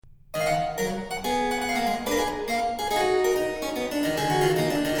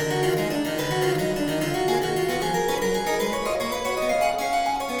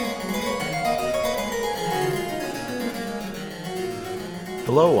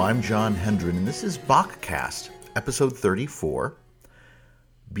Hello, I'm John Hendren, and this is Bachcast, episode 34,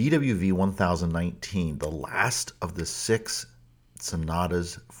 BWV 1019, the last of the 6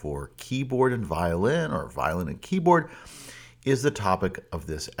 sonatas for keyboard and violin, or violin and keyboard, is the topic of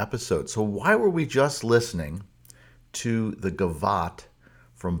this episode. So why were we just listening to the Gavotte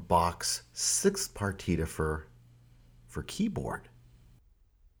from Bach's 6th partita for keyboard?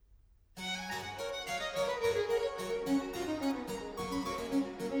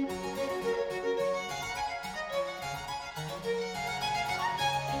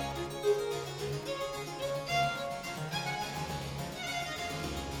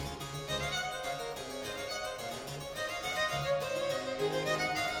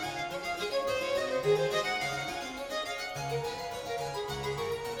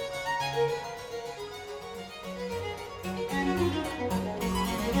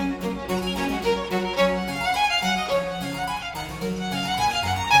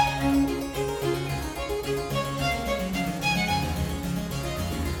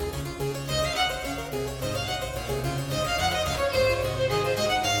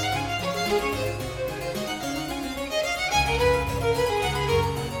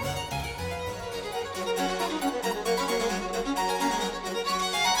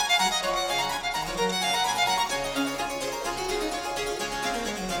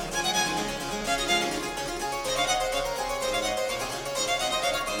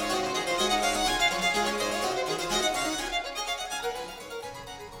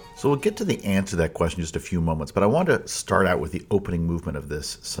 So we'll get to the answer to that question in just a few moments, but I want to start out with the opening movement of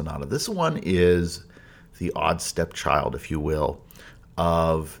this sonata. This one is the odd stepchild, if you will,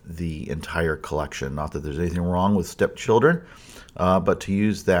 of the entire collection. Not that there's anything wrong with stepchildren, but to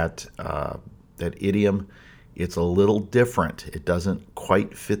use that idiom, it's a little different. It doesn't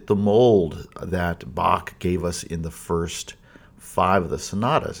quite fit the mold that Bach gave us in the first 5 of the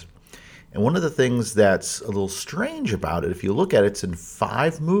sonatas. And one of the things that's a little strange about it, if you look at it, it's in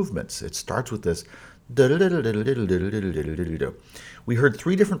 5 movements. It starts with this. We heard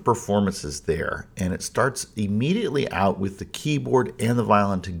 3 different performances there, and it starts immediately out with the keyboard and the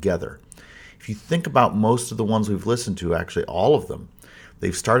violin together. If you think about most of the ones we've listened to, actually all of them,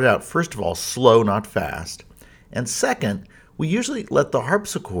 they've started out, first of all, slow, not fast. And second, we usually let the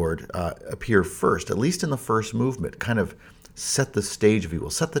harpsichord appear first, at least in the first movement, kind of set the stage, if you will,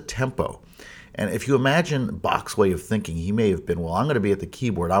 set the tempo. And if you imagine Bach's way of thinking, he may have been, well, I'm going to be at the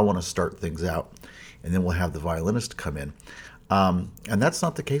keyboard, I want to start things out, and then we'll have the violinist come in. And that's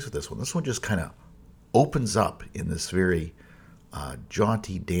not the case with this one. This one just kind of opens up in this very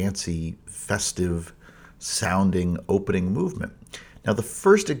jaunty, dancey, festive sounding opening movement. Now, the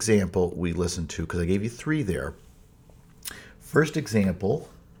first example we listened to, because I gave you 3 there, first example,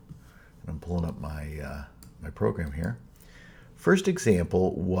 I'm pulling up my program here. First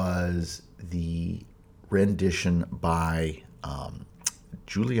example was the rendition by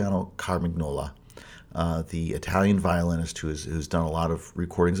Giuliano Carmignola, the Italian violinist who's done a lot of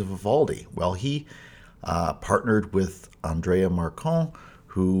recordings of Vivaldi. Well, he partnered with Andrea Marcon,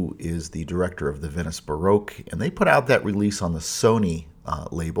 who is the director of the Venice Baroque, and they put out that release on the Sony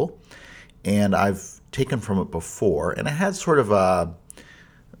label. And I've taken from it before, and it had sort of a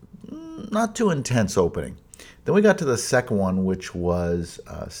not too intense opening. Then we got to the second one, which was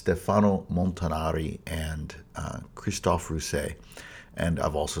Stefano Montanari and Christophe Rousset. And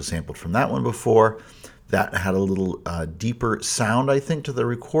I've also sampled from that one before. That had a little deeper sound, I think, to the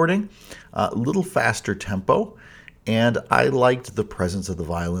recording, a little faster tempo, and I liked the presence of the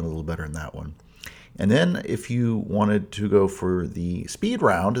violin a little better in that one. And then if you wanted to go for the speed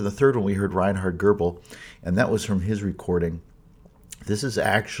round, in the third one we heard Reinhard Goebel, and that was from his recording. This is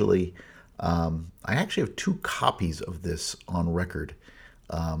actually... I actually have 2 copies of this on record.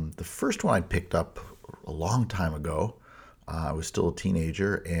 The first one I picked up a long time ago. I was still a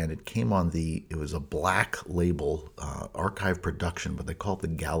teenager, and it came on it was a black label, archive production, but they call it the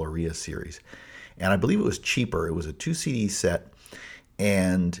Galleria series. And I believe it was cheaper. It was a 2 CD set,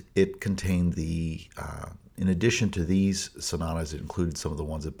 and it contained in addition to these sonatas, it included some of the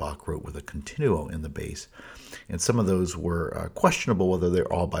ones that Bach wrote with a continuo in the bass. And some of those were questionable whether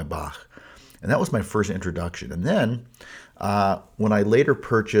they're all by Bach. And that was my first introduction. And then when I later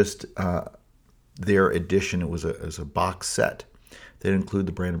purchased their edition, it was a box set that included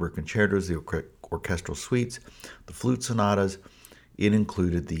the Brandenburg Concertos, the orchestral suites, the flute sonatas. It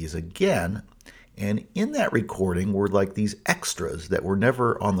included these again. And in that recording were like these extras that were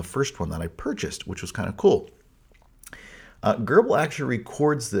never on the first one that I purchased, which was kind of cool. Goebel actually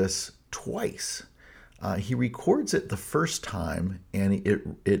records this twice. He records it the first time, and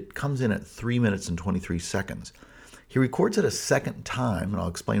it comes in at 3 minutes and 23 seconds. He records it a second time, and I'll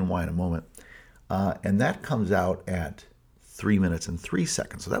explain why in a moment. And that comes out at 3 minutes and 3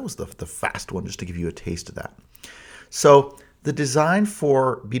 seconds. So that was the fast one, just to give you a taste of that. So the design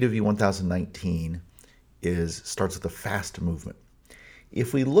for BWV 1019 starts with a fast movement.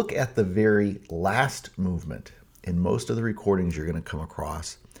 If we look at the very last movement, in most of the recordings you're going to come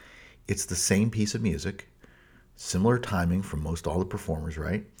across, it's the same piece of music, similar timing from most all the performers,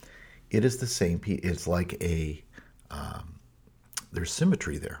 right? It is the same piece. It's like there's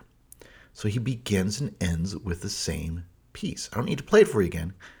symmetry there. So he begins and ends with the same piece. I don't need to play it for you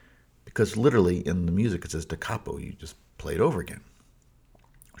again, because literally in the music it says da capo. You just play it over again,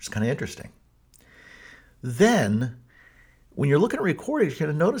 which is kind of interesting. Then, when you're looking at recordings, you're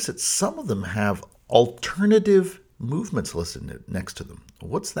going to notice that some of them have alternative movements listed next to them.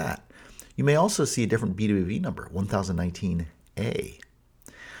 What's that? You may also see a different BWV number, 1019A.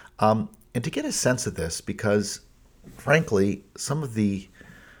 And to get a sense of this, because frankly, some of the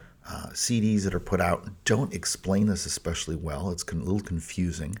CDs that are put out don't explain this especially well. It's a little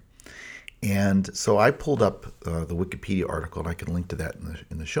confusing. And so I pulled up the Wikipedia article, and I can link to that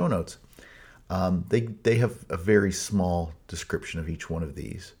in the show notes. They have a very small description of each one of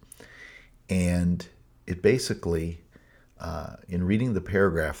these. And it basically, in reading the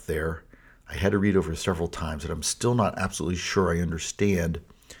paragraph there, I had to read over several times, and I'm still not absolutely sure I understand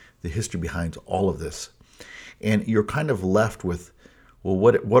the history behind all of this. And you're kind of left with, well,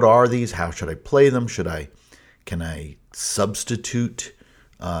 what are these? How should I play them? Can I substitute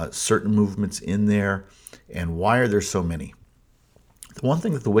certain movements in there? And why are there so many? The one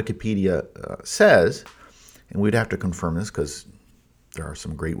thing that the Wikipedia says, and we'd have to confirm this because there are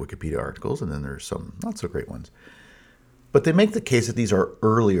some great Wikipedia articles and then there's some not so great ones, but they make the case that these are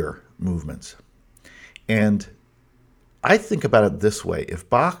earlier movements. And I think about it this way. If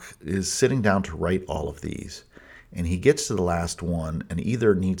Bach is sitting down to write all of these, and he gets to the last one and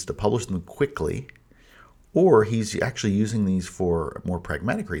either needs to publish them quickly, or he's actually using these for more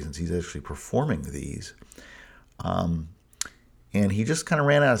pragmatic reasons. He's actually performing these. And he just kind of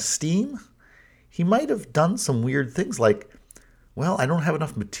ran out of steam. He might have done some weird things like, well, I don't have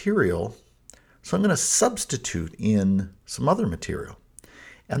enough material, so I'm going to substitute in some other material.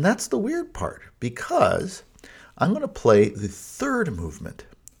 And that's the weird part, because I'm going to play the third movement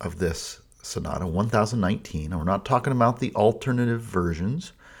of this sonata, 1019. And we're not talking about the alternative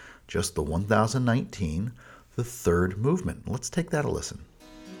versions, just the 1019, the third movement. Let's take that a listen.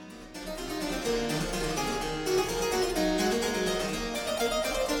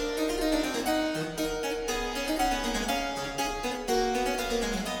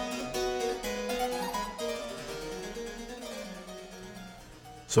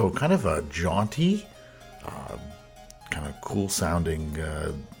 So kind of a jaunty, kind of cool sounding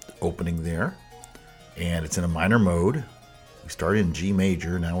opening there. And it's in a minor mode. We started in G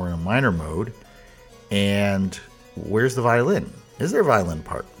major, now we're in a minor mode. And where's the violin? Is there a violin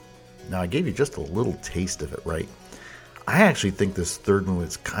part? Now I gave you just a little taste of it, right? I actually think this third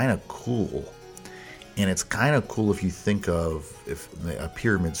movement is kind of cool. And it's kind of cool if you think of a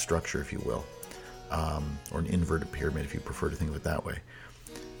pyramid structure, if you will. Or an inverted pyramid, if you prefer to think of it that way.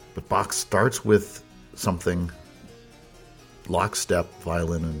 But Bach starts with something, lockstep,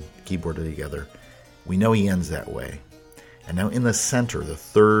 violin and keyboard together. We know he ends that way. And now in the center, the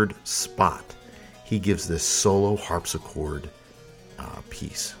third spot, he gives this solo harpsichord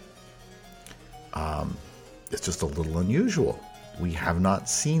piece. It's just a little unusual. We have not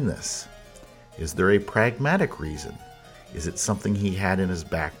seen this. Is there a pragmatic reason? Is it something he had in his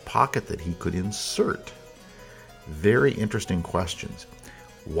back pocket that he could insert? Very interesting questions.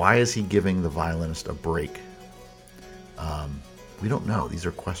 Why is he giving the violinist a break? We don't know. These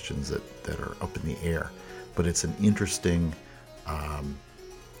are questions that are up in the air. But it's an interesting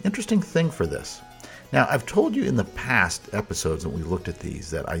thing for this. Now, I've told you in the past episodes when we looked at these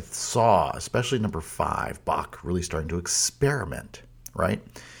that I saw, especially number 5, Bach really starting to experiment, right?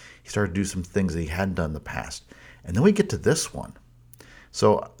 He started to do some things that he hadn't done in the past. And then we get to this one.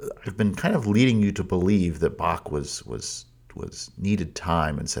 So I've been kind of leading you to believe that Bach was needed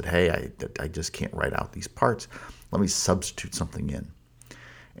time and said, hey, I just can't write out these parts. Let me substitute something in.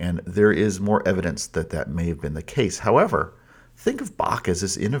 And there is more evidence that may have been the case. However, think of Bach as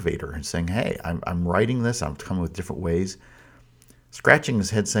this innovator and saying, hey, I'm writing this, I'm coming with different ways, scratching his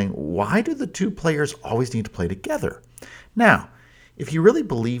head saying, why do the two players always need to play together? Now, if he really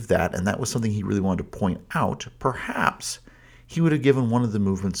believed that, and that was something he really wanted to point out, perhaps he would have given one of the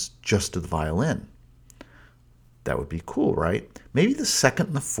movements just to the violin. That would be cool, right? Maybe the second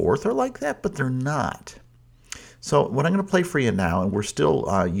and the fourth are like that, but they're not. So what I'm going to play for you now, and we're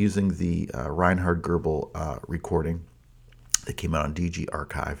still using the Reinhard Goebel recording that came out on DG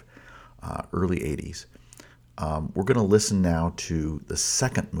Archive, early 80s. We're going to listen now to the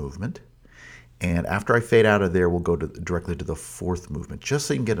second movement. And after I fade out of there, we'll go directly to the fourth movement, just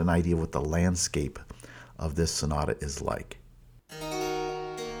so you can get an idea of what the landscape of this sonata is like.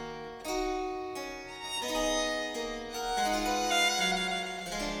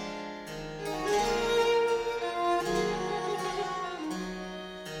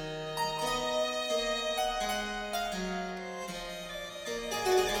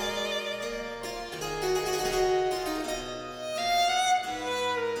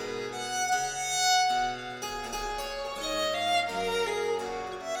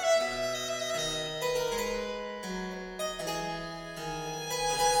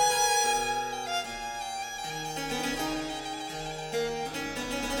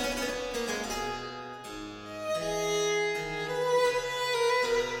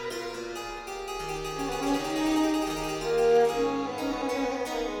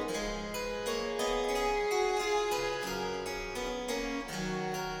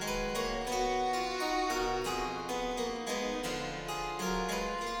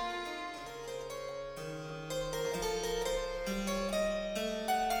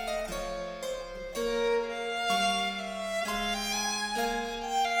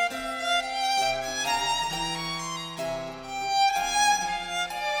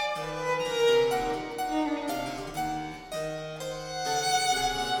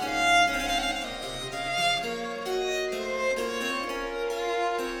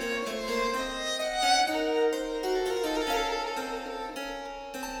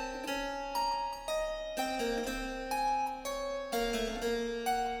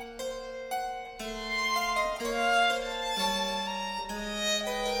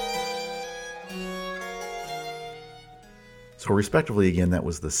 So respectively, again, that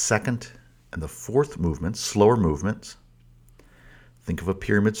was the second and the fourth movements, slower movements. Think of a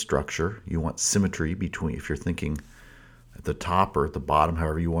pyramid structure. You want symmetry between, if you're thinking at the top or at the bottom,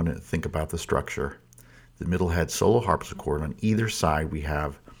 however you want to think about the structure. The middle had solo harpsichord. On either side, we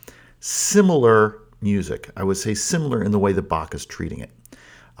have similar music. I would say similar in the way that Bach is treating it.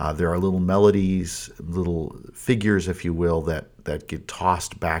 There are little melodies, little figures, if you will, that get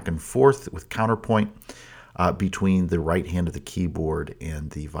tossed back and forth with counterpoint between the right hand of the keyboard and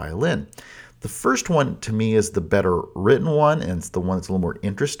the violin. The first one, to me, is the better written one, and it's the one that's a little more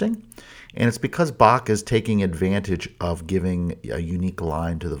interesting. And it's because Bach is taking advantage of giving a unique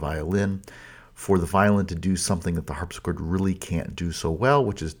line to the violin for the violin to do something that the harpsichord really can't do so well,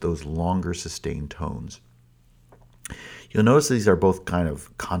 which is those longer sustained tones. You'll notice these are both kind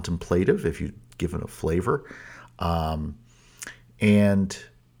of contemplative, if you give it a flavor. And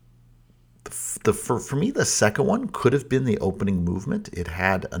for me, the second one could have been the opening movement. It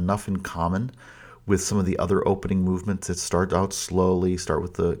had enough in common with some of the other opening movements that start out slowly, start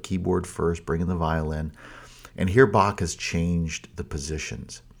with the keyboard first, bring in the violin. And here Bach has changed the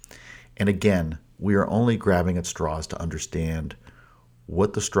positions. And again, we are only grabbing at straws to understand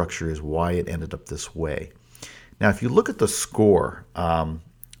what the structure is, why it ended up this way. Now, if you look at the score, I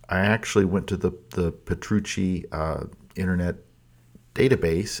actually went to the Petrucci internet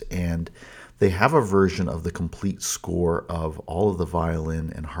database, and they have a version of the complete score of all of the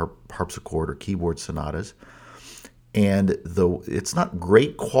violin and harpsichord or keyboard sonatas. And though it's not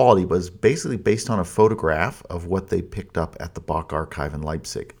great quality, but it's basically based on a photograph of what they picked up at the Bach Archive in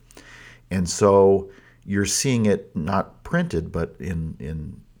Leipzig. And so you're seeing it not printed, but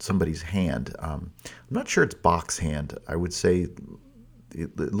in somebody's hand. I'm not sure it's Bach's hand. I would say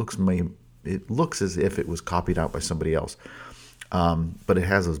it looks as if it was copied out by somebody else. But it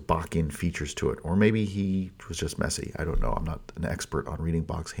has those Bachian features to it. Or maybe he was just messy. I don't know. I'm not an expert on reading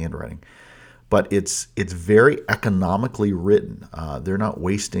Bach's handwriting. But it's very economically written. They're not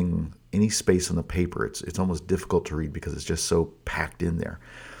wasting any space on the paper. It's almost difficult to read because it's just so packed in there.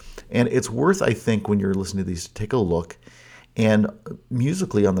 And it's worth, I think, when you're listening to these, to take a look. And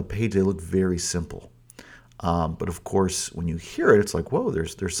musically on the page, they look very simple. But of course, when you hear it, it's like, whoa,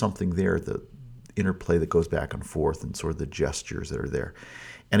 there's something there, the interplay that goes back and forth and sort of the gestures that are there.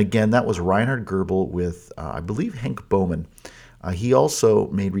 And again, that was Reinhard Goebel with, I believe, Henk Bowman. He also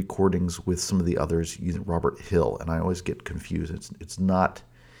made recordings with some of the others using Robert Hill, and I always get confused. It's not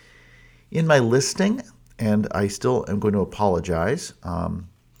in my listing, and I still am going to apologize.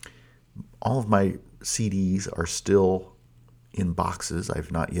 All of my CDs are still in boxes.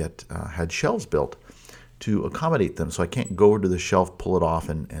 I've not yet had shelves built to accommodate them, so I can't go over to the shelf, pull it off,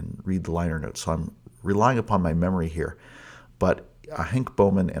 and read the liner notes. So I'm relying upon my memory here. But Hank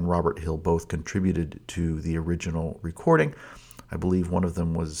Bowman and Robert Hill both contributed to the original recording. I believe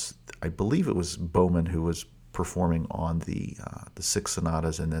it was Bowman who was performing on the six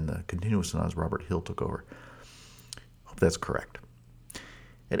sonatas, and then the continuous sonatas Robert Hill took over. Hope that's correct.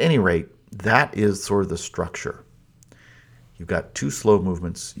 At any rate, that is sort of the structure. You've got two slow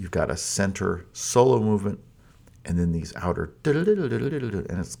movements, you've got a center solo movement, and then these outer,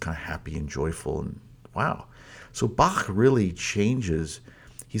 and it's kind of happy and joyful, and wow. So Bach really changes.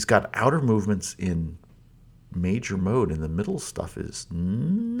 He's got outer movements in major mode, and the middle stuff is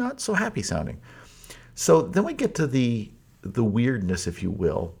not so happy sounding. So then we get to the weirdness, if you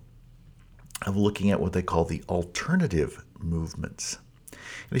will, of looking at what they call the alternative movements.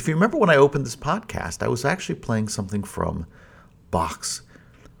 And if you remember when I opened this podcast, I was actually playing something from Bach's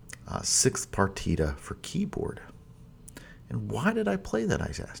Sixth Partita for keyboard. And why did I play that, I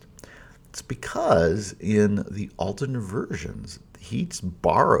asked? It's because in the alternate versions, he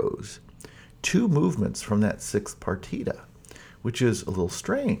borrows two movements from that Sixth Partita, which is a little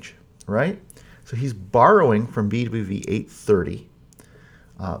strange, right? So he's borrowing from BWV 830,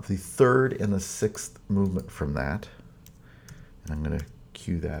 the third and the sixth movement from that. And I'm going to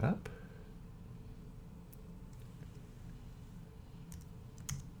cue that up.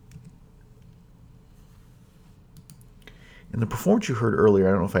 In the performance you heard earlier,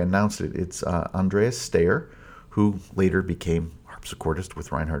 I don't know if I announced it, it's Andreas Steyer, who later became harpsichordist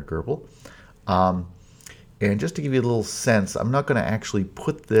with Reinhard Goebel. And just to give you a little sense, I'm not going to actually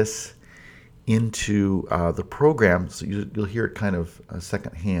put this into the program, so you'll hear it kind of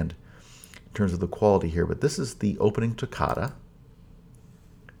secondhand in terms of the quality here, but this is the opening toccata.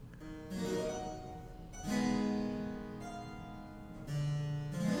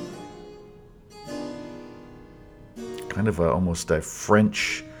 Kind of almost a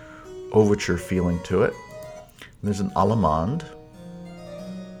French overture feeling to it. And there's an allemande.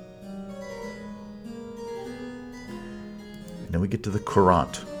 And then we get to the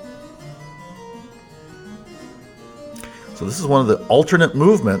courante. So this is one of the alternate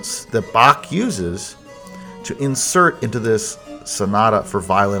movements that Bach uses to insert into this sonata for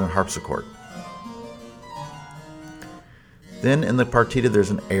violin and harpsichord. Then in the partita there's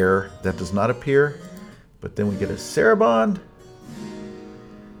an air that does not appear. But then we get a sarabande,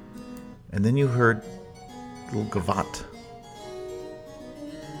 and then you heard a little gavotte.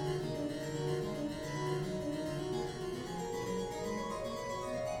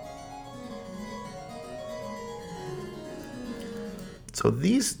 So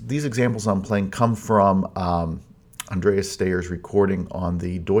these examples I'm playing come from Andreas Steyer's recording on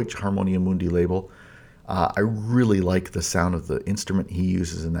the Deutsche Harmonia Mundi label. I really like the sound of the instrument he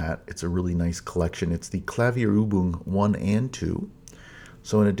uses in that. It's a really nice collection. It's the Klavierübung 1 and 2.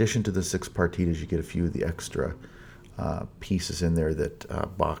 So in addition to the six partitas, you get a few of the extra pieces in there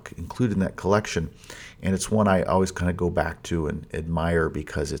that Bach included in that collection. And it's one I always kind of go back to and admire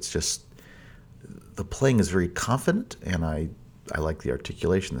because it's just, the playing is very confident, and I like the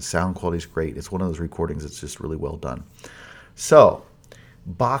articulation. The sound quality is great. It's one of those recordings that's just really well done. So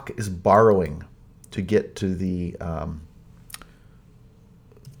Bach is borrowing to get to the a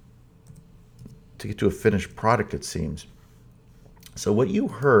finished product, it seems. So what you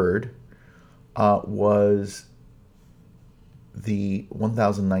heard was the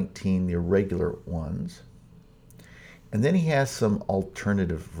 1019, the irregular ones, and then he has some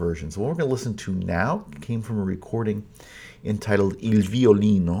alternative versions. What we're going to listen to now came from a recording entitled Il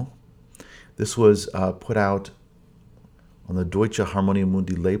Violino. This was put out on the Deutsche Harmonia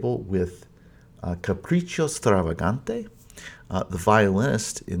Mundi label with Capriccio Stravagante. The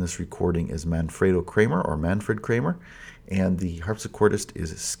violinist in this recording is Manfred Kramer, and the harpsichordist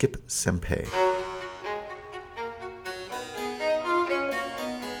is Skip Sempe.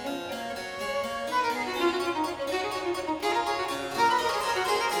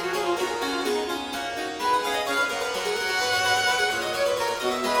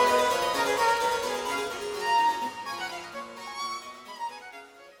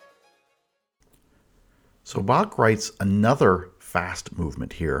 So Bach writes another fast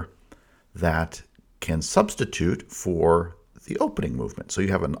movement here that can substitute for the opening movement. So you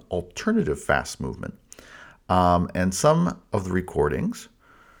have an alternative fast movement. And some of the recordings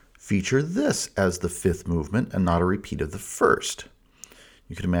feature this as the fifth movement and not a repeat of the first.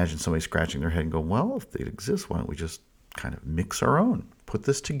 You can imagine somebody scratching their head and going, well, if it exists, why don't we just kind of mix our own, put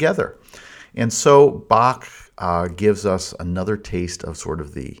this together? And so Bach gives us another taste of sort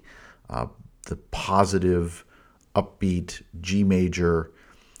of the positive, upbeat G major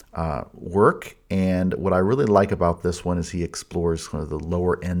work. And what I really like about this one is he explores kind of the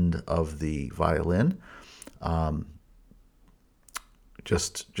lower end of the violin.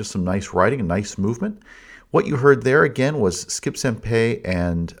 just some nice writing and nice movement. What you heard there again was Skip Sempe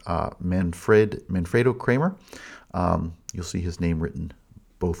and Manfredo Kramer. You'll see his name written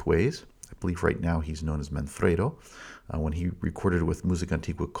both ways. I believe right now he's known as Manfredo. When he recorded with Musik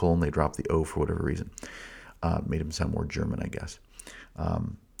Antiqua Köln, they dropped the O for whatever reason. Made him sound more German, I guess.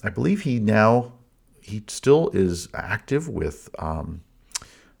 I believe he still is active with Jordi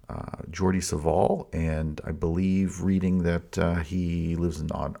Savall, and I believe reading that he lives in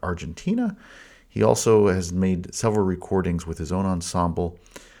Argentina. He also has made several recordings with his own ensemble,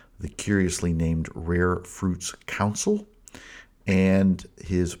 the curiously named Rare Fruits Council. And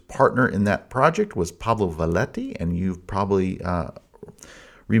his partner in that project was Pablo Valetti, and you probably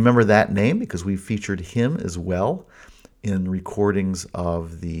remember that name because we featured him as well in recordings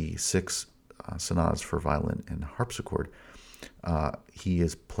of the 6 sonatas for violin and harpsichord. He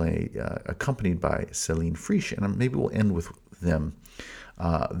is accompanied by Céline Frisch, and maybe we'll end with them,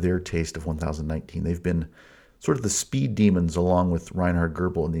 their taste of 1019. They've been sort of the speed demons along with Reinhard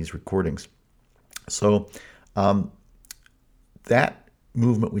Goebel in these recordings. So that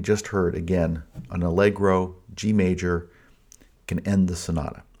movement we just heard, again, an allegro, G major, can end the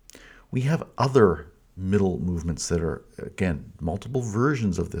sonata. We have other middle movements that are, again, multiple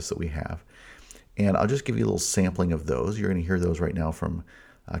versions of this that we have. And I'll just give you a little sampling of those. You're going to hear those right now from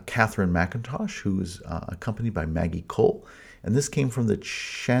Catherine McIntosh, who's accompanied by Maggie Cole. And this came from the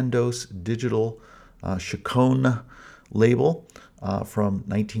Chandos Digital Chaconne label from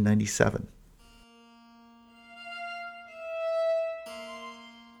 1997.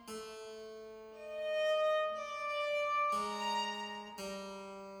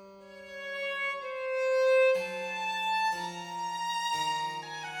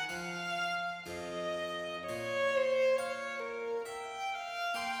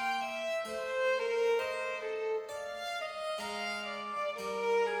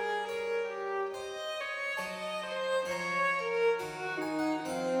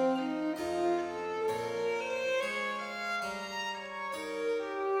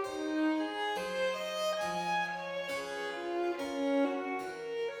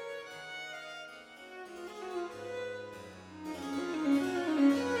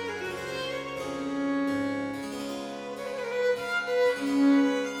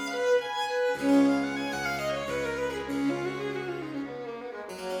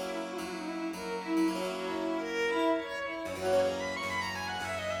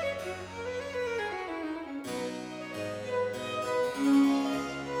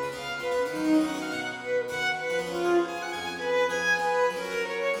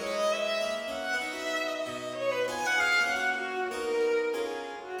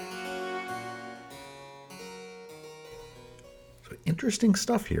 Interesting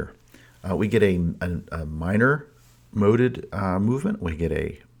stuff here. We get a minor moded movement. We get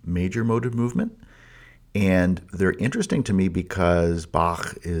a major moded movement. And they're interesting to me because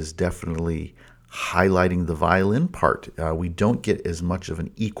Bach is definitely highlighting the violin part. We don't get as much of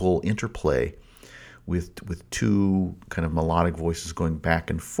an equal interplay with two kind of melodic voices going back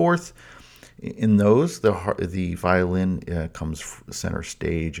and forth. In those, the violin comes center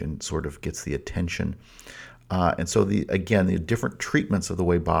stage and sort of gets the attention. And so, the different treatments of the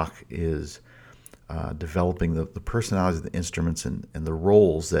way Bach is developing the personalities of the instruments and the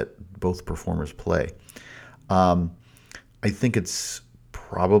roles that both performers play. I think it's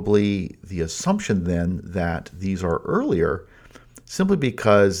probably the assumption then that these are earlier simply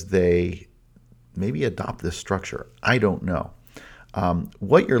because they maybe adopt this structure. I don't know.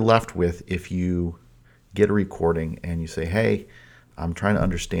 What you're left with if you get a recording and you say, hey, I'm trying to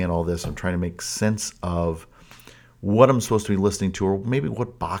understand all this. I'm trying to make sense of what I'm supposed to be listening to, or maybe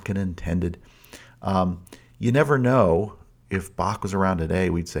what Bach had intended. You never know. If Bach was around today,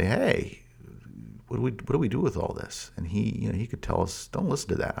 we'd say, hey, what do we do with all this? And he could tell us, don't listen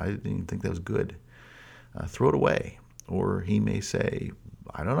to that. I didn't even think that was good. Throw it away. Or he may say,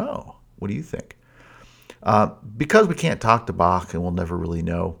 I don't know. What do you think? Because we can't talk to Bach and we'll never really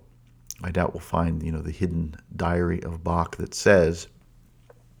know, I doubt we'll find, the hidden diary of Bach that says,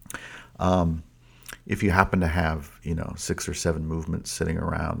 if you happen to have, 6 or 7 movements sitting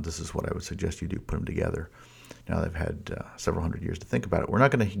around, this is what I would suggest you do, put them together. Now they've had several hundred years to think about it. We're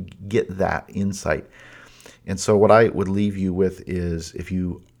not going to get that insight. And so what I would leave you with is, if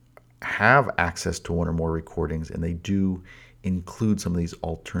you have access to one or more recordings and they do include some of these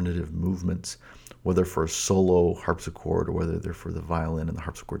alternative movements, whether for a solo harpsichord or whether they're for the violin and the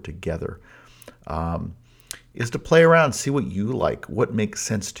harpsichord together, is to play around, see what you like, what makes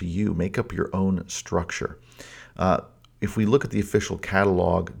sense to you, make up your own structure. If we look at the official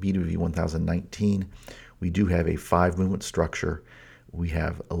catalog, BWV 1019, we do have a 5-movement structure We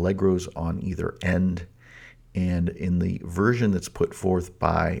have allegros on either end. And in the version that's put forth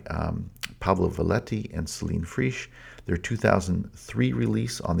by Pablo Velletti and Celine Frisch, their 2003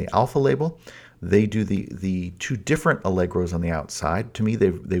 release on the Alpha label, they do the two different allegros on the outside. To me,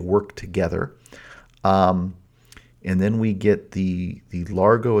 they work together. And then we get the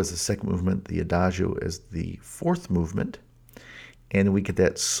largo as the second movement, the adagio as the fourth movement, and we get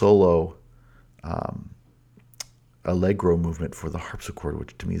that solo allegro movement for the harpsichord,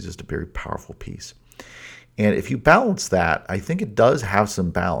 which to me is just a very powerful piece. And if you balance that, I think it does have some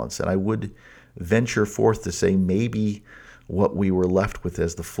balance. And I would venture forth to say maybe what we were left with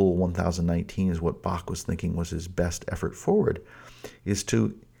as the full 1019 is what Bach was thinking was his best effort forward, is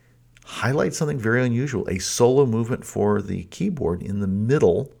to highlight something very unusual, a solo movement for the keyboard in the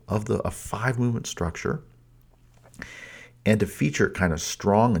middle of a five-movement structure, and to feature kind of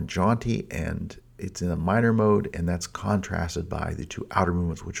strong and jaunty, and it's in a minor mode, and that's contrasted by the two outer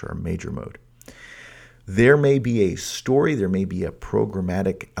movements, which are a major mode. There may be a story, there may be a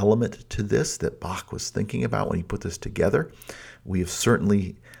programmatic element to this that Bach was thinking about when he put this together. We have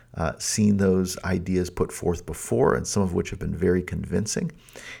certainly seen those ideas put forth before, and some of which have been very convincing.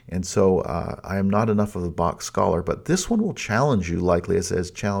 And so I am not enough of a Bach scholar, but this one will challenge you, likely as it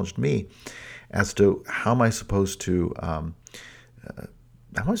has challenged me, as to how am I supposed to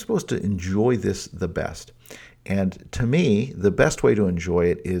enjoy this the best. And to me, the best way to enjoy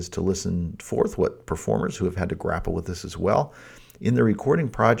it is to listen forth what performers who have had to grapple with this as well in their recording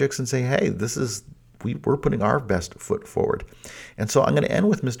projects and say, hey, we're putting our best foot forward. And so I'm going to end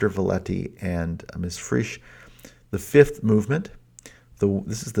with Mr. Velletti and Ms. Frisch. The fifth movement,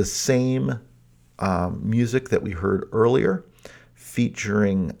 this is the same music that we heard earlier,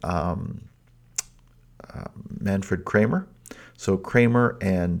 featuring Manfred Kramer. So Kramer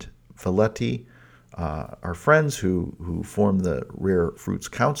and Velletti are friends who form the Rare Fruits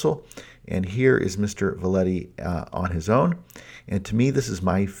Council, and here is Mr. Velletti on his own. And to me, this is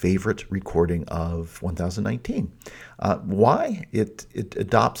my favorite recording of 1019. Why? It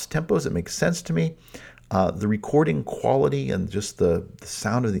adopts tempos. It makes sense to me. The recording quality and just the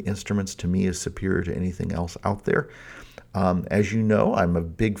sound of the instruments to me is superior to anything else out there. As you know, I'm a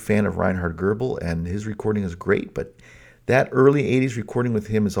big fan of Reinhard Goebel, and his recording is great, but that early 80s recording with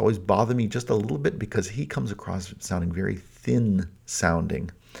him has always bothered me just a little bit because he comes across sounding very thin sounding.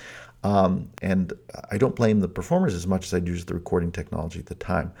 And I don't blame the performers as much as I do the recording technology at the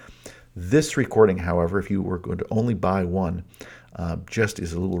time. This recording, however, if you were going to only buy one, just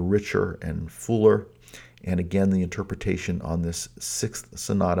is a little richer and fuller. And again, the interpretation on this sixth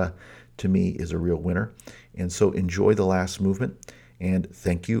sonata to me is a real winner. And so enjoy the last movement. And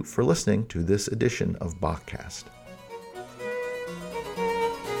thank you for listening to this edition of Bachcast.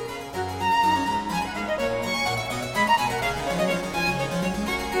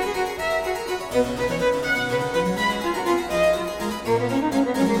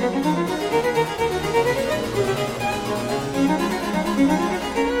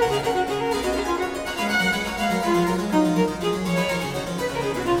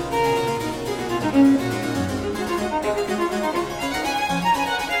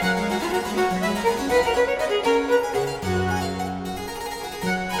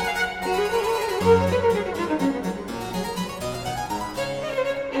 Thank you.